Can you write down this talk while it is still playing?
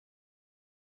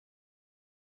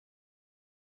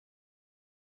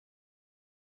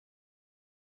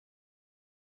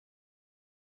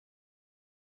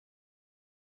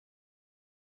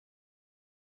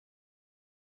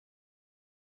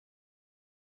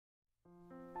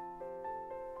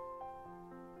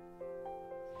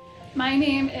My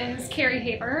name is Carrie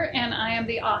Haver, and I am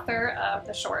the author of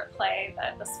the short play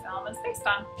that this film is based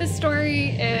on. This story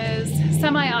is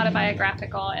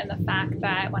semi-autobiographical in the fact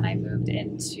that when I moved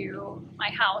into my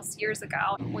house years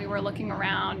ago, we were looking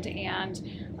around and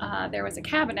there was a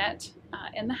cabinet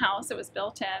in the house. It was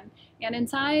built in, and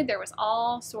inside there was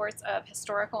all sorts of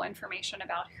historical information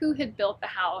about who had built the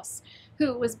house,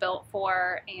 who it was built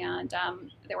for, and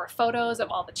there were photos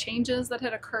of all the changes that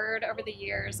had occurred over the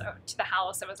years to the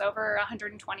house. It was over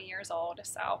 120 years old,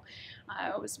 so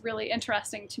it was really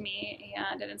interesting to me,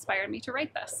 and it inspired me to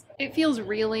write this. It feels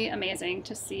really amazing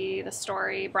to see the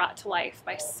story brought to life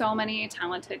by so many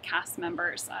talented cast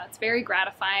members. It's very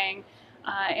gratifying.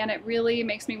 And it really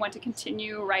makes me want to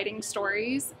continue writing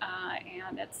stories,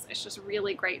 and it's just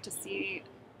really great to see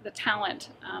the talent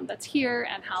that's here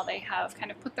and how they have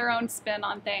kind of put their own spin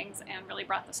on things and really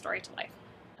brought the story to life.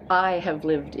 I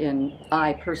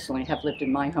personally have lived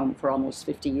in my home for almost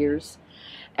 50 years,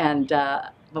 and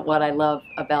but what I love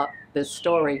about this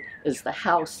story is the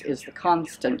house is the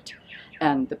constant,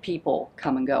 and the people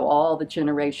come and go, all the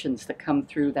generations that come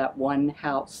through that one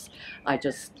house. I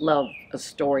just love a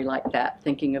story like that,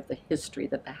 thinking of the history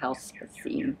that the house has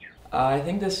seen. I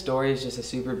think this story is just a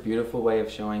super beautiful way of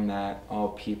showing that all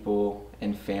people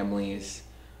and families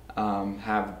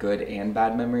have good and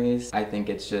bad memories. I think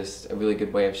it's just a really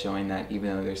good way of showing that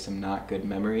even though there's some not good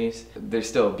memories, there's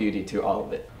still beauty to all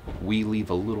of it. We leave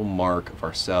a little mark of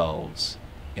ourselves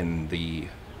in the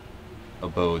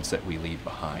abodes that we leave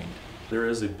behind. There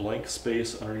is a blank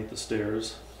space underneath the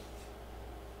stairs.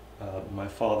 My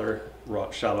father,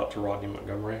 shout out to Rodney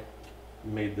Montgomery,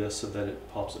 made this so that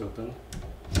it pops open,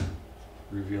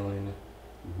 revealing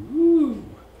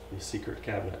the secret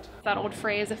cabinet. That old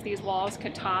phrase, if these walls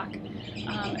could talk,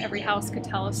 every house could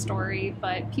tell a story,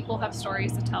 but people have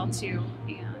stories to tell too,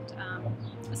 and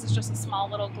this is just a small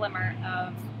little glimmer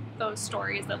of those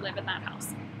stories that live in that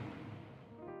house.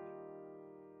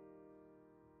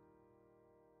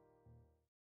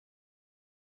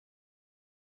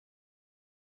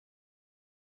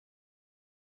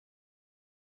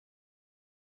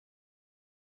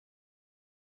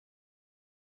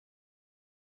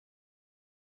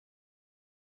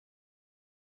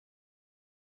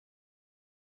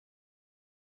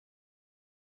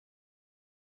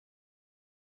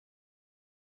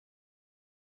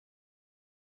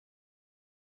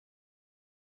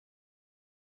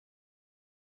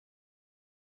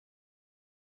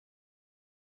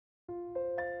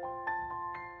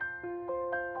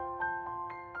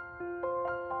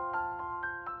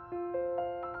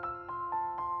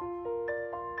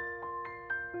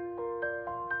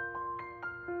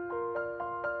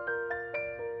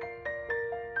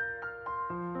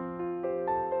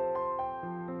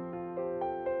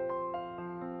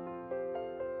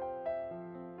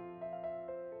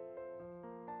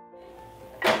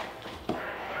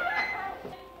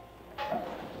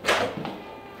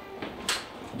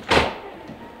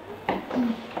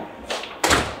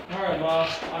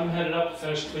 I'm headed up to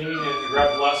finish cleaning and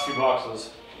grab the last few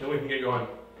boxes. Then we can get going.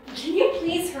 Can you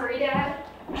please hurry, Dad?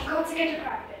 I've got to get to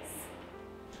practice.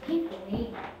 I can't believe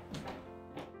it.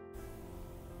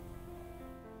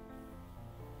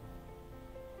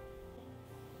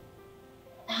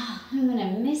 Oh, I'm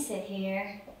gonna miss it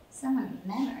here. So many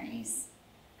memories.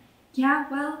 Yeah,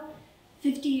 well,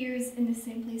 50 years in the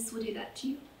same place will do that to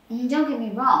you. And don't get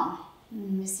me wrong, I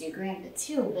miss your grandpa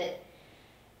too, but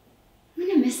I'm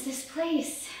gonna miss this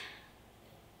place.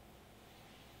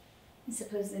 I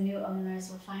suppose the new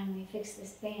owners will finally fix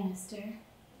this banister.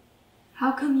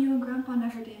 How come you and Grandpa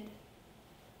never did?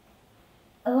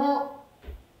 Well,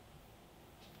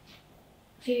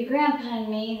 for your grandpa and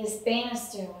me, this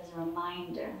banister was a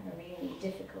reminder of a really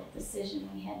difficult decision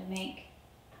we had to make.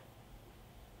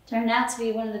 Turned out to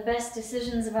be one of the best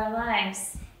decisions of our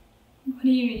lives. What do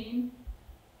you mean?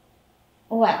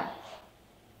 Well,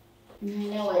 I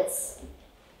know it's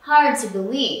hard to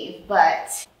believe,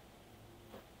 but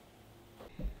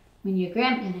when your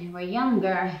grandpa and I were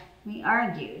younger, we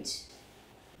argued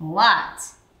a lot.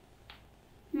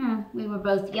 We were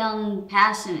both young,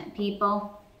 passionate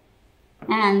people,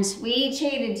 and we each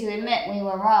hated to admit we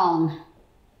were wrong.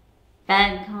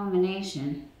 Bad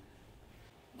combination.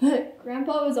 But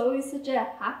Grandpa was always such a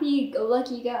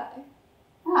happy-go-lucky guy.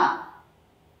 Oh,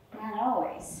 not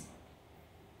always.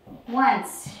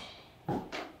 Once, a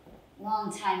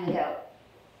long time ago,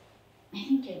 I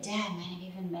think your dad might have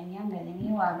even been younger than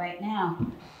you are right now.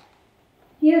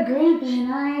 Your grandpa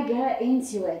and I got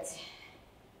into it.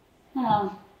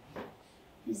 Oh,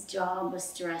 his job was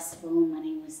stressful,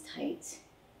 money was tight.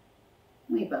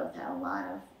 We both had a lot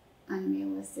of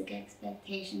unrealistic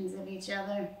expectations of each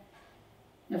other.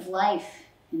 of life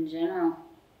in general.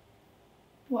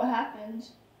 What happened?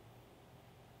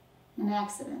 An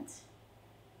accident.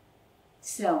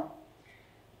 So,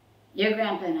 your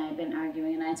grandpa and I have been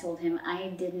arguing, and I told him I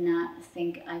did not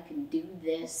think I could do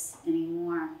this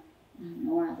anymore.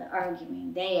 More of the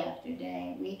arguing, day after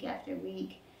day, week after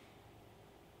week.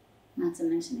 Not to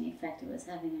mention the effect it was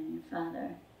having on your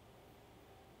father.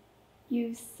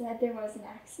 You said there was an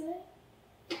accident?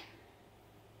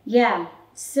 Yeah,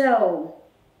 so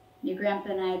your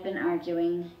grandpa and I have been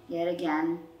arguing yet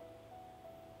again.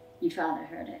 Your father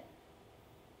heard it.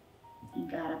 He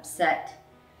got upset.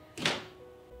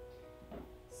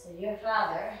 So your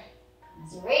father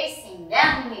comes racing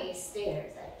down these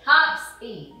stairs at top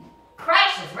speed,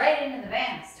 crashes right into the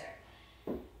banister.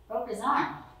 Broke his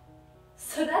arm.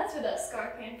 So that's where that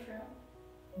scar came from.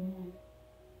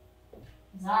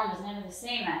 His arm was never the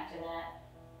same after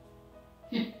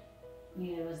that.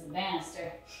 Neither was the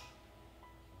banister.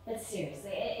 But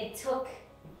seriously, it took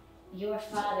your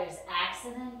father's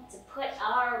accident to put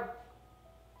our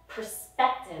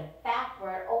perspective back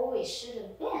where it always should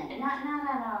have been. Not on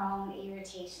our own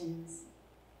irritations,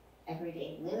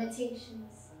 everyday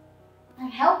limitations,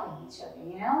 and helping each other,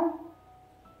 you know?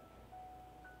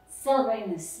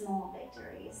 Celebrating the small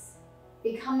victories,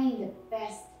 becoming the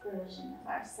best version of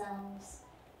ourselves.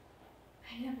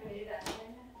 I never knew that.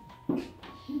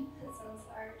 That sounds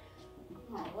hard.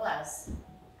 Well, it was.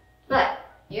 But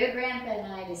your grandpa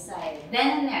and I decided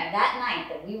then and there, that night,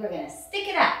 that we were going to stick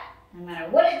it out, no matter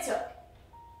what it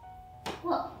took.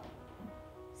 Well,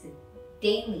 it's a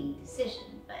daily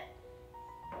decision, but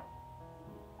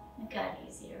it got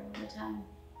easier over time.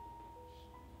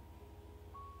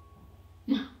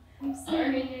 I'm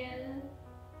sorry, Nana.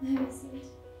 I wasn't.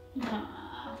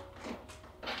 Aww.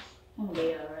 I'll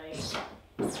be alright.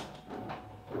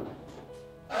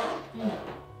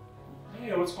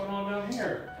 Hey, what's going on down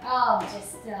here? Oh,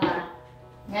 just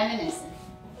reminiscing.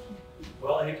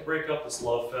 Well, I hate to break up this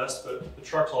love fest, but the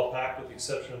truck's all packed with the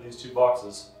exception of these 2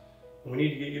 boxes. And we need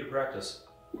to get you to practice.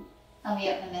 I'll be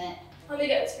up in a minute. Let me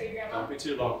get this for you, Grandma. Don't be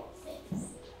too long. Thanks.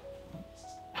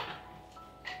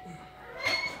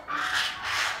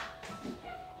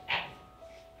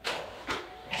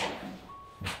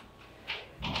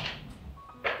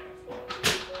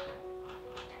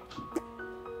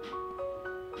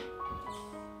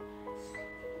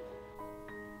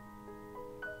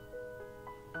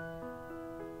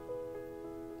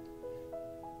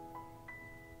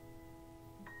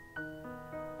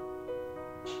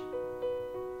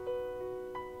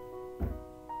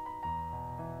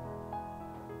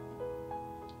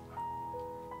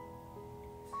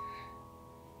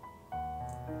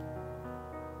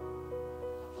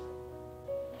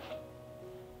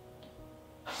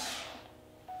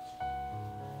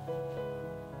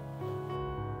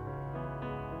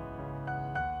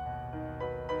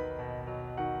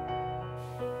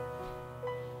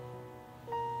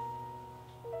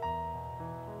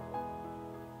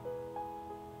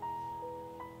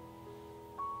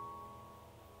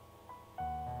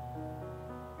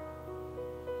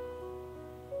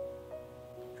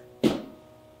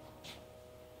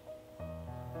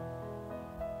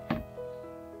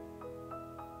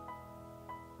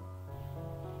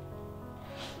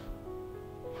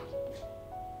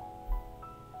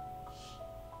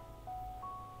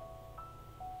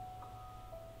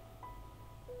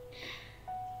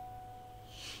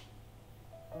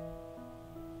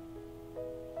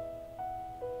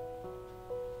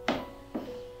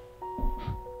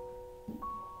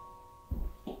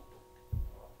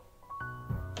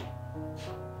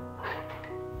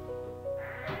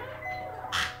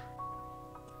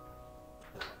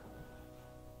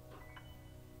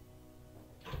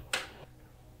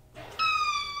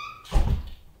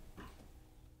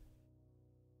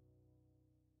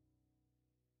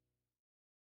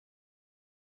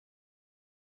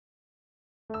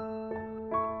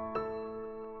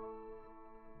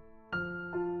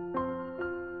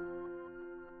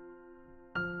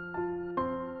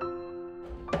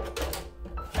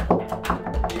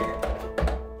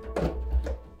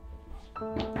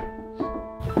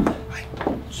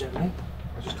 Gently.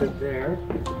 Just like there.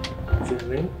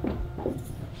 Gently.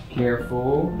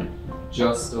 Careful.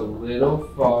 Just a little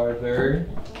farther.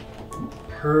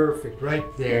 Perfect. Right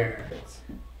there.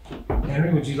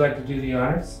 Henry, would you like to do the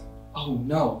honors? Oh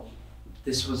no.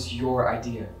 This was your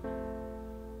idea.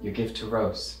 Your gift to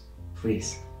Rose.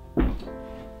 Please.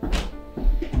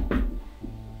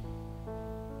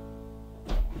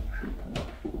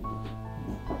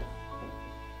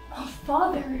 Oh,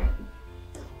 Father.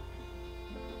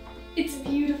 It's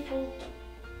beautiful.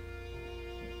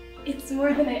 It's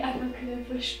more than I ever could have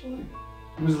wished for.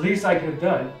 It was the least I could have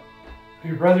done.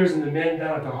 Your brothers and the men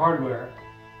down at the hardware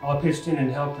all pitched in and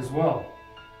helped as well.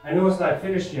 I know it's not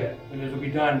finished yet, but it'll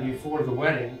be done before the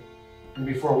wedding and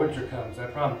before winter comes, I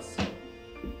promise.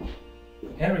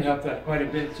 Henry helped out quite a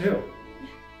bit too.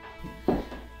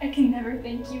 I can never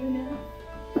thank you enough.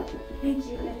 Thank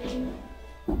you, Henry.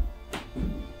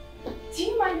 Do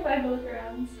you mind if I look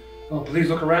around? Oh, please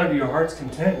look around to your heart's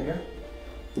content, yeah?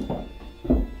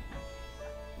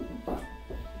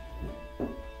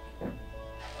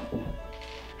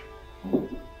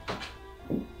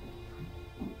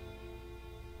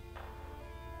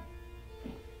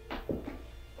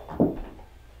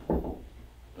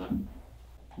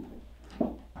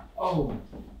 Oh,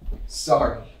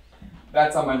 sorry.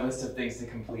 That's on my list of things to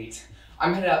complete.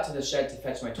 I'm headed out to the shed to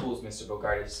fetch my tools, Mr.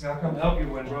 Bogardus. I'll come help you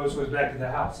when Rose goes back to the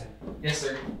house. Yes,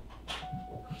 sir.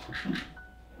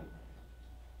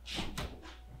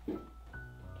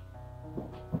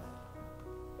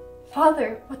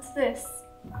 Father, what's this?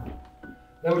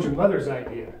 That was your mother's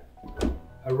idea.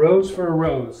 A rose for a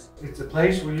rose. It's a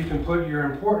place where you can put your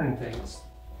important things.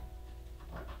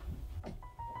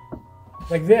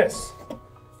 Like this.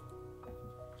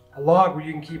 A log where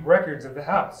you can keep records of the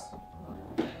house.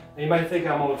 Now, you might think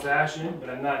I'm old-fashioned, but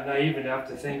I'm not naive enough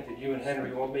to think that you and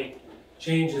Henry won't make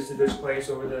changes to this place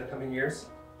over the coming years.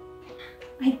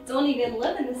 I don't even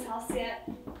live in this house yet.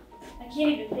 I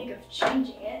can't even think of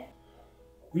changing it.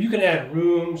 Well, you can add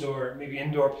rooms or maybe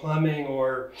indoor plumbing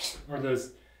or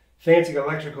those fancy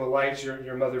electrical lights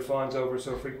your mother fawns over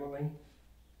so frequently.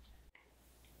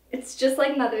 It's just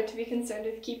like Mother to be concerned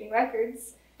with keeping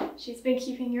records. She's been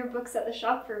keeping your books at the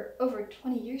shop for over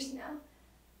 20 years now.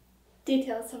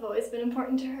 Details have always been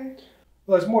important to her.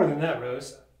 Well, it's more than that,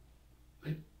 Rose.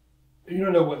 You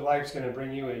don't know what life's going to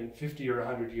bring you in 50 or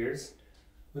 100 years.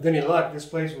 With any luck, this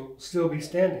place will still be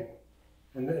standing.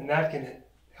 And that can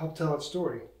help tell its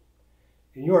story.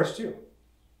 And yours, too.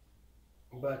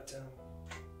 But,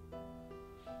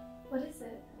 What is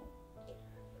it?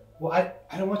 well,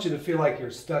 I don't want you to feel like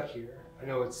you're stuck here. I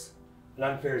know it's an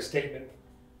unfair statement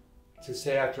to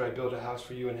say after I build a house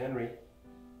for you and Henry.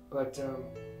 But,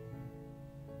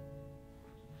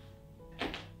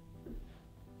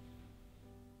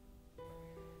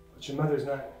 your mother's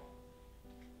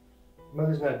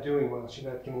not doing well. She's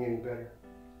not getting any better.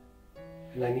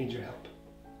 And I need your help.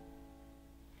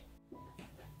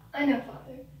 I know,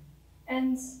 Father.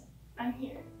 And I'm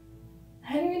here.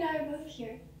 Henry and I are both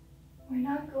here. We're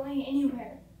not going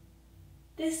anywhere.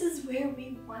 This is where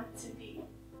we want to be.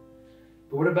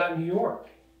 But what about New York?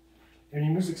 And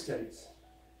your music studies?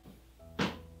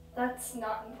 That's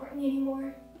not important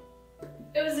anymore.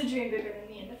 It was a dream bigger than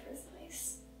me in the first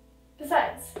place.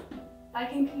 Besides, I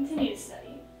can continue to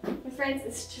study. France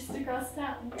is just across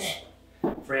town.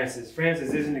 Francis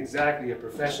isn't exactly a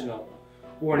professional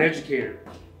or an educator.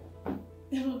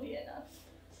 It will be enough.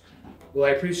 Well,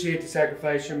 I appreciate the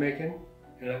sacrifice you're making,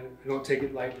 and I don't take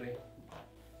it lightly.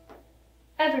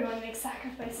 Everyone makes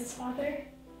sacrifices, Father.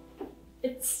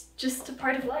 It's just a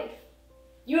part of life.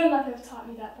 You and Mother have taught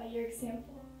me that by your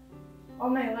example. All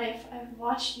my life, I've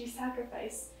watched you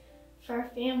sacrifice for our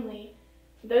family,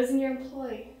 for those in your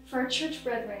employ, for our church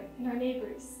brethren and our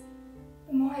neighbors.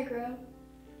 The more I grow,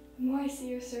 the more I see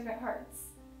your servant hearts.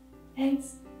 And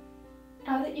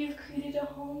now that you've created a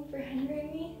home for Henry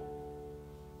and me,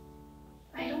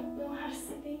 I don't know how to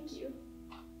say thank you.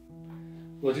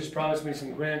 Well, just promise me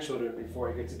some grandchildren before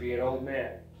I get to be an old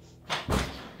man.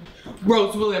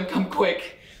 Rose, William, come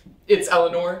quick. It's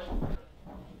Eleanor.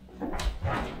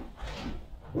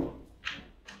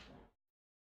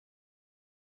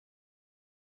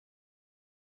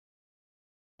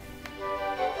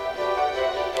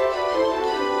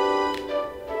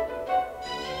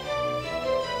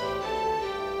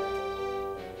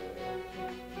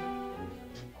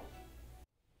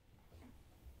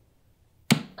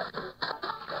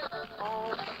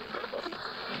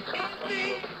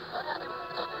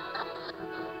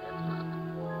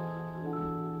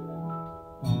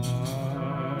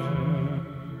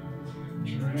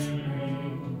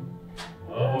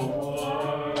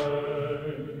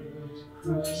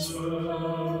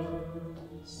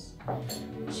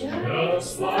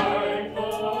 Just like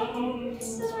the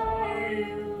star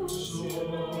you sow,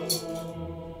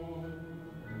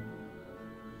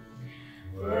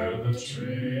 where the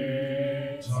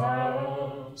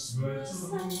treetops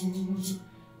glisten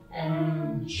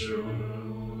and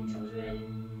children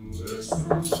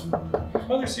listen.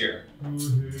 Mother's here.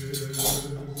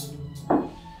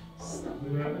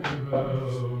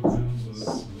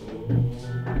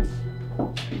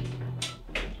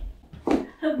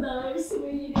 Hello. Hello,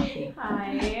 sweetie.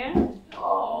 Hi.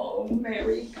 Oh,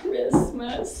 Merry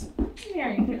Christmas.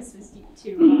 Merry Christmas to you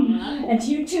too, Mama. And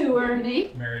you too,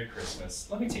 Ernie. Merry Christmas.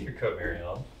 Let me take your coat, Mary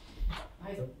Ellen.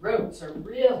 Why, the roads are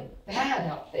really bad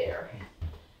out there.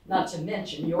 Not to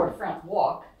mention your front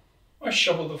walk. I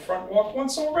shoveled the front walk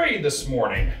once already this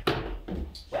morning.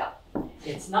 Well,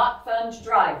 it's not fun to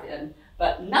drive in,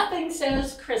 but nothing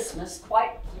says Christmas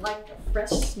quite like a fresh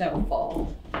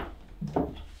snowfall.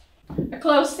 A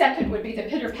close second would be the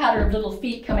pitter-patter of little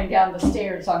feet coming down the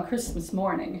stairs on Christmas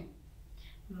morning.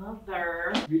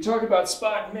 Mother. If you talk about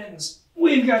spot and mittens,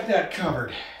 we've got that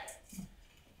covered.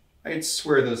 I'd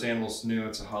swear those animals knew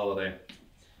it's a holiday.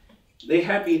 They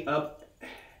had me up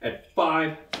at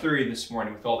 5:30 this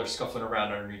morning with all their scuffling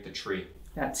around underneath the tree.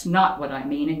 That's not what I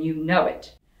mean, and you know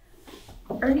it.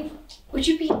 Ernie, would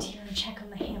you be dear and check on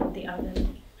the ham at the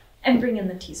oven? And bring in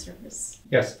the tea service.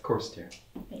 Yes, of course, dear.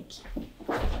 Thank you.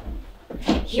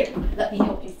 Here, let me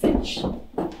help you finish.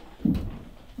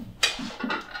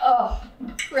 Oh,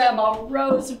 Grandma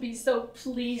Rose would be so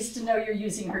pleased to know you're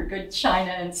using her good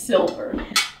china and silver.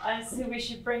 Honestly, we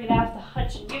should bring it out of the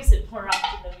hutch and use it more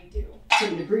often than we do.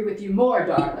 Couldn't agree with you more,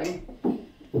 darling.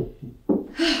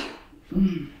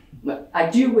 Well,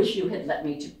 I do wish you had let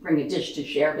me to bring a dish to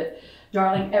share, but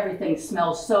darling, everything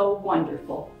smells so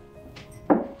wonderful.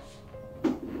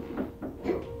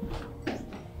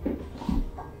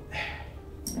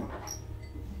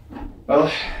 Well,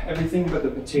 everything but the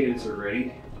potatoes are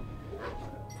ready.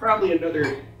 Probably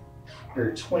another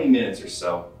 20 minutes or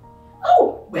so.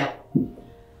 Oh, well,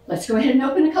 let's go ahead and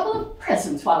open a couple of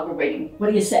presents while we're waiting. What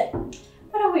do you say?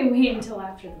 Why don't we wait until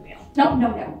after the meal?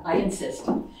 No, I insist.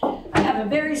 I have a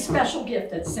very special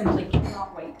gift that simply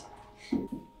cannot wait.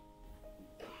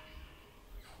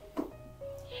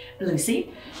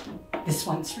 Lucy, this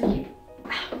one's for you.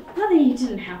 Not that you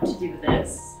didn't have to do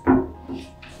this.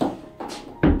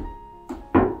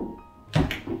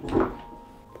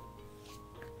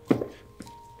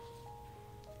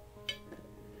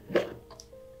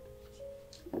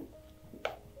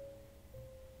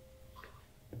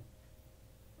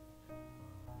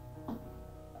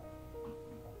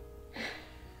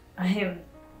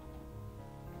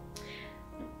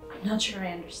 I'm not sure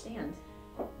I understand.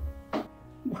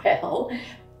 Well,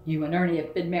 you and Ernie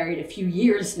have been married a few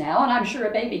years now, and I'm sure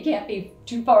a baby can't be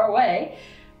too far away.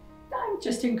 I'm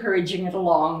just encouraging it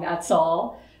along, that's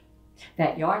all.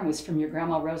 That yarn was from your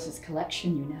Grandma Rose's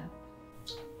collection, you know.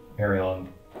 Mary Ellen,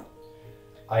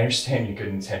 I understand your good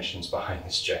intentions behind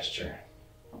this gesture,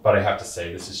 but I have to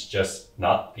say this is just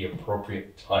not the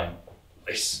appropriate time or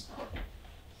place.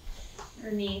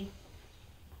 Ernie.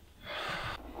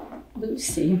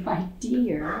 Lucy, my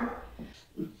dear.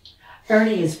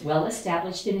 Ernie is well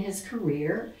established in his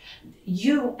career.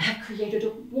 You have created a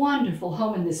wonderful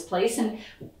home in this place, and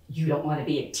you don't want to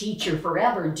be a teacher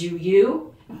forever, do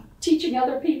you? Teaching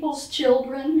other people's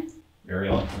children? Mary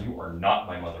Ellen, you are not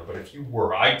my mother, but if you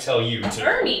were, I tell you to—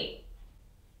 Ernie!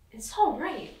 It's all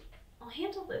right. I'll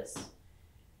handle this.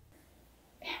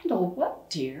 Handle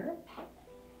what, dear?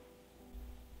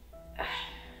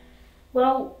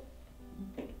 Well,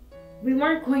 we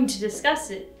weren't going to discuss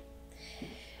it,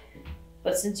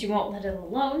 but since you won't let it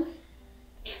alone,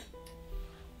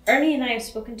 Ernie and I have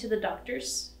spoken to the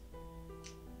doctors.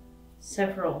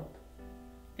 Several,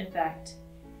 in fact.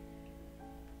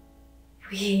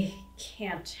 We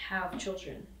can't have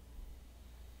children.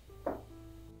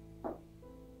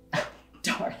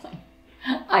 Darling,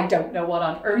 I don't know what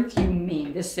on earth you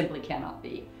mean. This simply cannot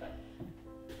be.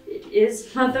 It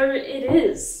is, Mother, it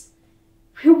is.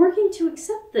 We're working to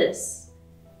accept this.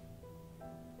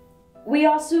 We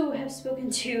also have spoken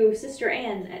to Sister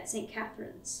Anne at St.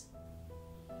 Catherine's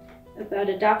about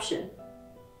adoption.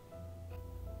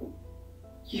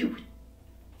 You would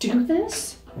do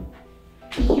this?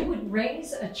 You would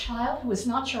raise a child who is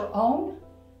not your own?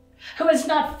 Who is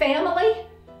not family?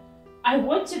 I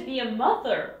want to be a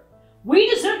mother. We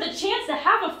deserve the chance to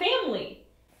have a family.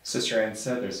 Sister Anne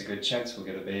said there's a good chance we'll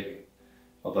get a baby,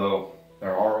 although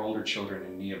there are older children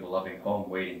in need of a loving home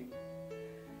waiting.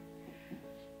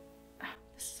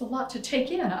 This is a lot to take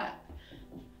in.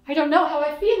 I don't know how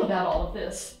I feel about all of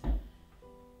this.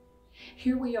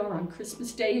 Here we are on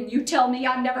Christmas Day, and you tell me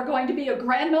I'm never going to be a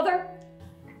grandmother?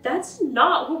 That's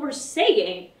not what we're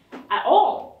saying at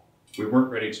all. We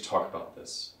weren't ready to talk about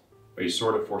this, but you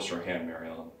sort of forced our hand, Mary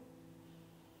Ellen.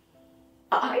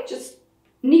 I just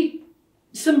need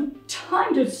some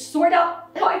time to sort out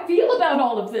how I feel about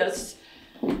all of this.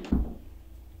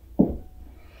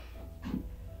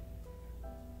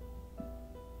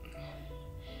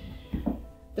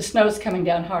 The snow's coming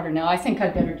down harder now. I think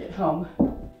I'd better get home.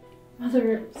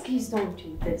 Mother, please don't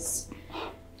do this.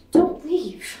 Don't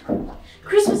leave.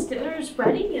 Christmas dinner is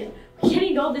ready and we can't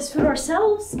eat all this food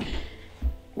ourselves.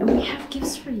 And we have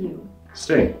gifts for you.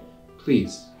 Stay,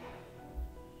 please.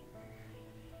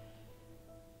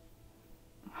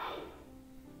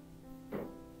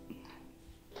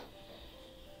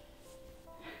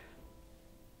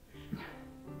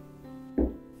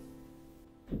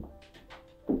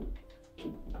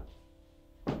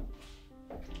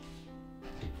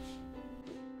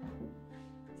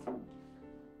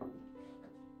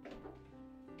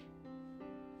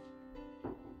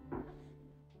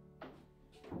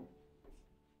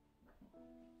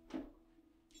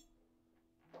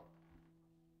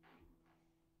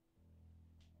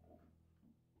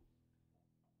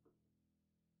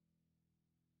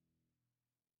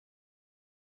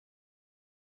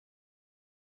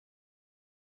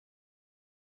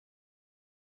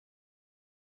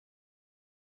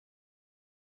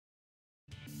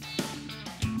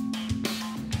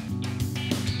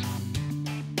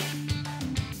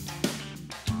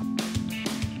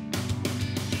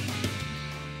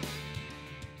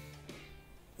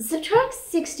 Subtract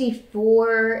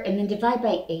 64 and then divide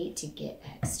by 8 to get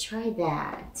x. Try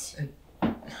that.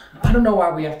 I don't know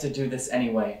why we have to do this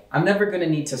anyway. I'm never gonna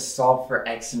need to solve for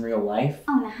x in real life.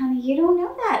 Oh, now, honey, you don't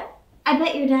know that. I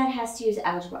bet your dad has to use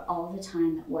algebra all the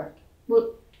time at work.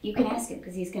 Well, you can ask him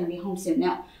because he's going to be home soon.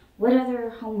 Now, what other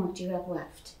homework do you have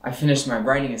left? I finished my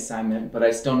writing assignment, but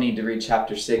I still need to read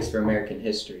chapter 6 for American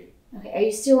history. Okay, are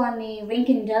you still on the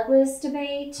Lincoln-Douglas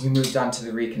debate? We moved on to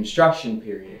the Reconstruction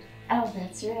period. Oh,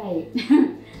 that's right.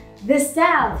 The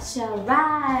South shall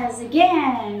rise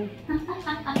again. Oh,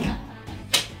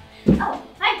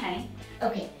 hi, honey.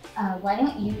 Okay, why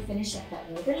don't you finish up that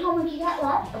really good homework you got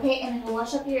left, okay? And then we'll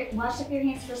wash up your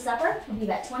hands for supper. It'll be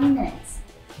about 20 minutes.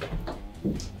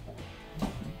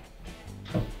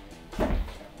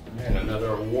 Man,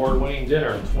 another award-winning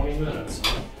dinner in 20 minutes.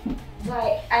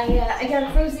 Right, I got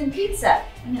a frozen pizza.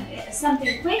 You know,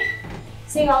 something quick.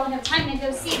 So y'all have time to go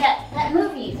see that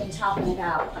movie you've been talking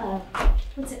about.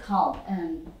 What's it called?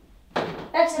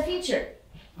 Back to the Future.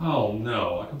 Oh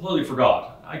no, I completely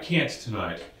forgot. I can't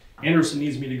tonight. Anderson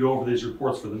needs me to go over these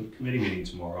reports for the committee meeting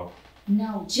tomorrow.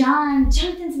 No,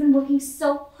 Jonathan's been working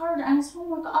so hard on his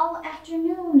homework all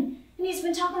afternoon. And he's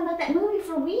been talking about that movie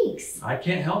for weeks. I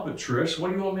can't help it, Trish. What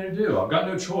do you want me to do? I've got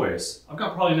no choice. I've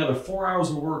got probably another 4 hours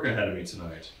of work ahead of me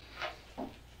tonight.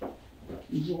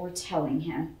 You're telling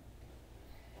him.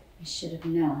 I should have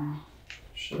known.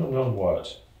 Should have known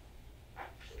what?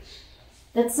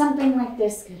 That something like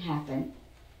this could happen.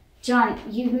 John,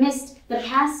 you've missed the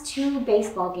past 2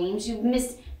 baseball games. You've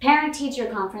missed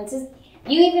parent-teacher conferences.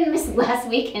 You even missed last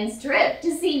weekend's trip to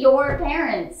see your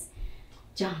parents.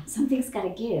 John, something's got to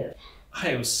give. I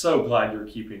am so glad you're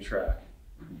keeping track.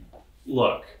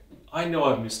 Look, I know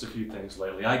I've missed a few things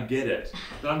lately. I get it.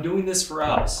 But I'm doing this for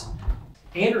us.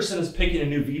 Anderson is picking a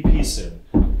new VP soon.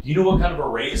 You know what kind of a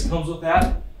raise comes with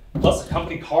that? Plus a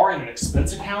company car and an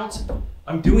expense account?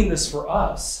 I'm doing this for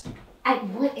us. At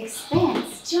what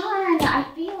expense? John, I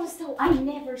feel as though I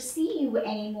never see you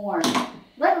anymore,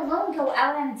 let alone go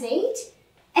out on a date.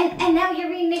 And now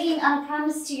you're reneging on a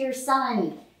promise to your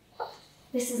son.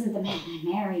 This isn't the man I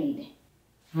married.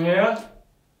 Yeah?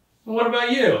 Well, what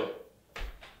about you?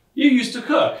 You used to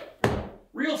cook.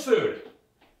 Real food.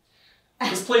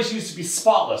 This place used to be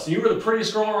spotless and you were the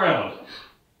prettiest girl around.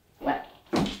 Well,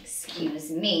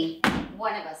 excuse me.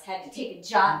 One of us had to take a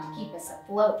job to keep us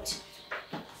afloat.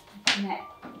 And that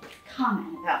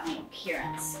comment about my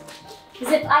appearance.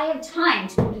 As if I have time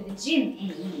to go to the gym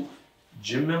anymore.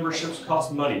 Gym memberships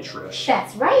cost money, Trish.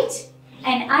 That's right.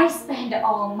 And I spend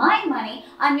all my money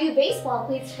on new baseball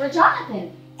cleats for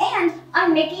Jonathan. And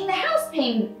I'm making the house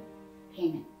payment.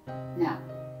 No.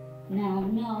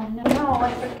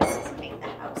 I forgot to make the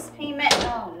house payment.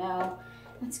 Oh no.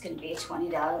 That's gonna be a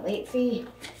 $20 late fee.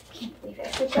 Can't believe I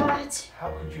forgot.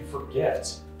 How could you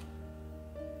forget?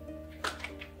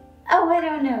 Oh, I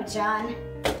don't know, John.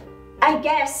 I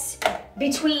guess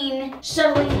between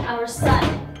shuttling our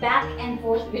son back and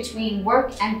forth between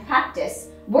work and practice,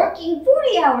 working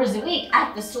 40 hours a week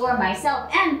at the store myself,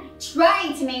 and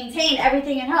trying to maintain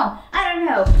everything at home, I don't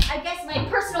know. I guess my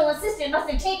personal assistant must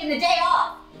have taken the day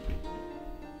off.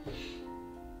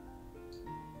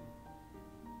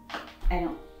 I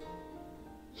don't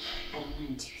want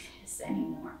to do this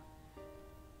anymore.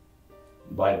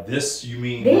 By this, you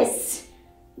mean? This,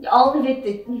 all of it,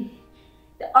 the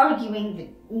arguing, the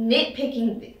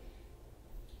nitpicking, the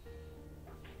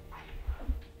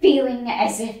feeling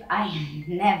as if I am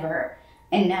never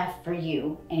enough for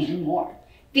you anymore.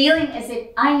 Feeling as if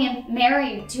I am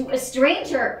married to a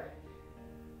stranger.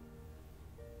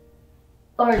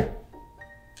 Or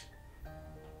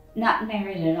not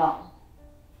married at all.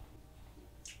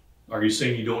 Are you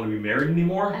saying you don't want to be married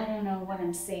anymore? I don't know what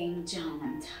I'm saying, John.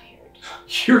 I'm tired.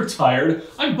 You're tired?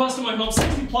 I'm busting my home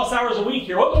 60 plus hours a week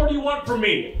here. What more do you want from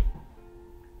me?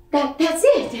 That's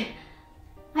it.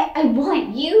 I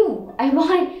want you. I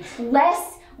want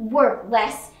less work,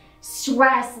 less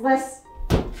stress, less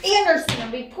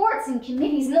Anderson reports and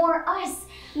committees, more us,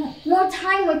 more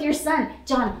time with your son.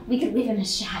 John, we could live in a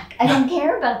shack. I don't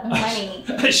care about the money.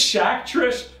 A shack,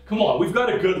 Trish? Come on, we've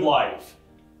got a good life.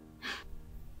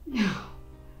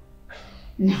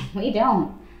 No, we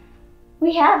don't.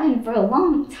 We haven't for a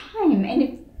long time, and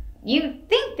if you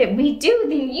think that we do,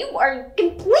 then you are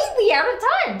completely out of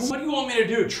touch. What do you want me to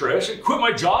do, Trish? Quit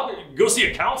my job? Go see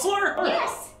a counselor?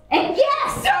 Yes, and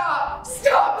yes! Stop!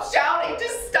 Stop shouting!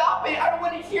 Just stop it! I don't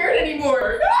want to hear it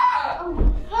anymore! Ah! Oh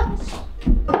my gosh.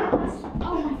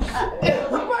 Oh my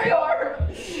god. My arm!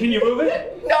 Can you move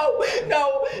it? No!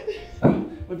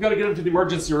 We've got to get him to the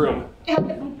emergency room. I'll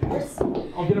get my purse.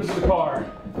 I'll get him to the car.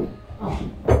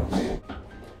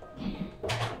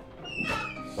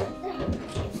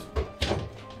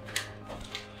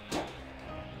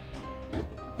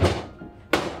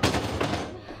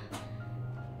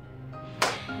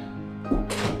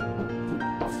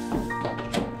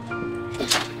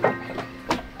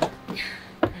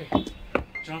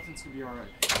 Jonathan's gonna be all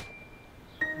right.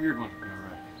 We're going to be all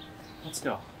right. Let's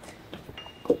go.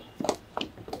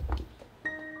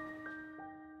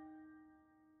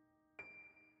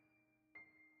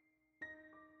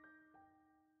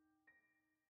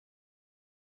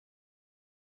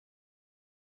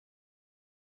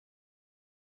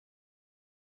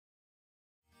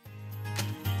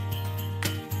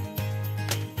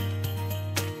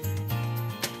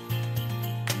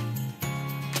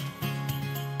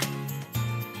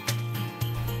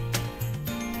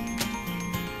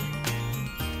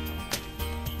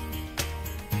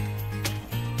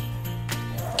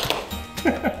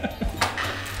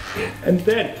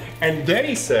 And then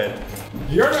he said,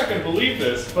 "You're not going to believe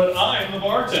this, but I'm the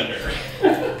bartender."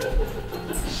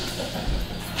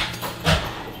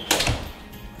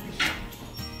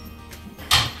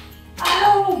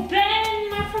 Oh,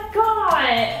 Ben, I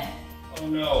forgot. Oh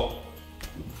no.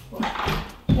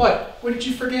 What? What did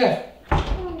you forget?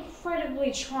 How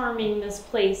incredibly charming this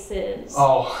place is.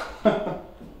 Oh.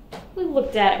 We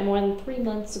looked at it more than 3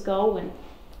 months ago and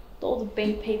all the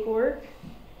bank paperwork.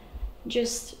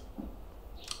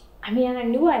 I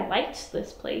knew I liked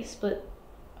this place, but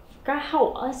I forgot how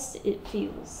us it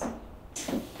feels.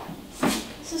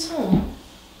 This is home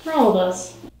for all of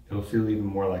us. It'll feel even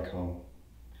more like home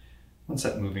once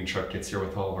that moving truck gets here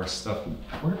with all of our stuff.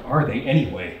 Where are they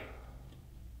anyway?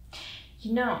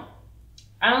 You know,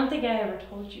 I don't think I ever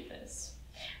told you this,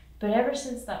 but ever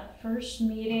since that first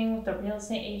meeting with the real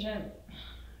estate agent,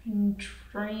 I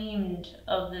dreamed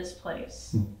of this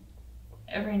place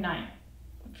every night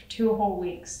for 2 whole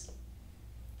weeks.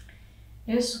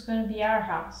 This was going to be our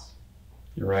house.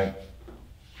 You're right.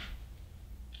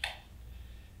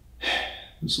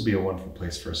 This will be a wonderful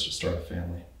place for us to start a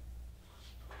family.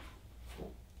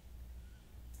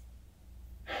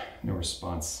 No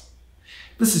response.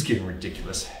 This is getting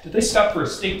ridiculous. Did they stop for a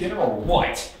steak dinner or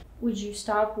what? Would you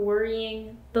stop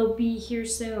worrying? They'll be here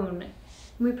soon.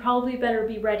 We probably better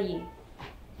be ready.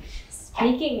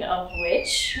 Speaking of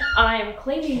which, I am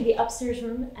claiming the upstairs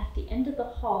room at the end of the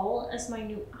hall as my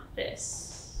new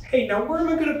office. Hey, now where am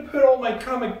I going to put all my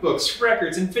comic books,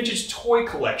 records, and vintage toy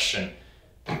collection?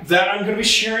 That I'm going to be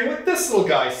sharing with this little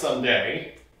guy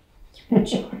someday.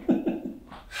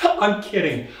 I'm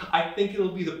kidding. I think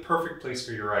it'll be the perfect place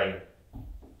for your writing.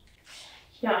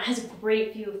 Yeah, it has a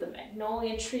great view of the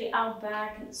magnolia tree out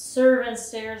back, and the servants'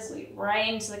 stairs lead right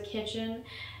into the kitchen,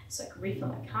 so I can refill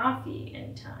my coffee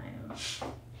anytime.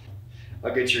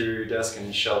 I'll get your desk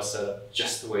and shelf set up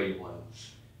just the way you want.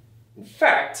 In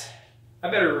fact, I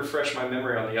better refresh my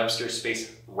memory on the upstairs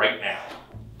space right now.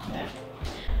 Okay.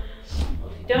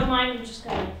 Well, if you don't mind, I'm just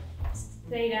gonna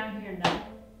stay down here and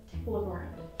take a look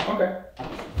around. Okay.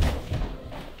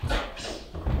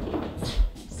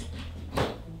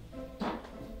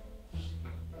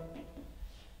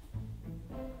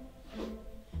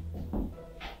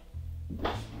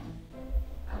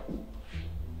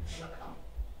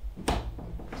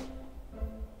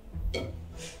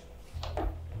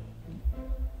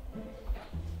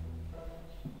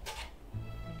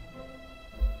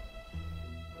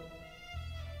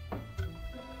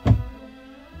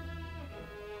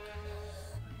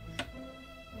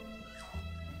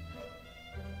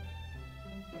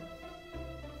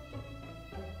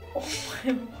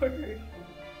 Oh my word.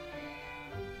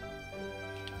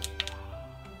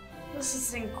 This This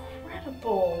is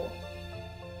incredible.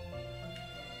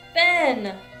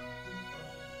 Ben!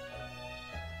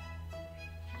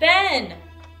 Ben!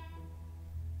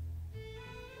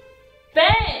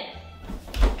 Ben!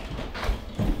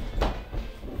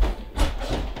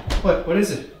 What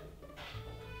is it?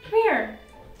 Come here.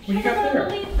 What you got I there? can't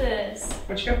believe this.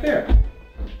 What you got there?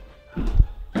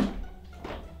 Well,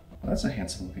 that's a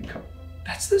handsome looking couple.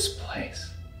 That's this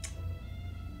place.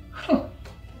 Huh.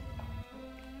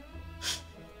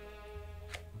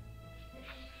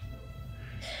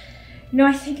 You know,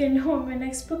 I think I know what my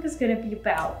next book is gonna be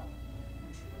about.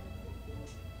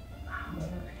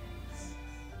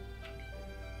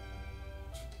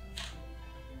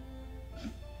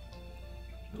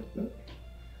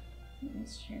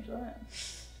 Let's change that.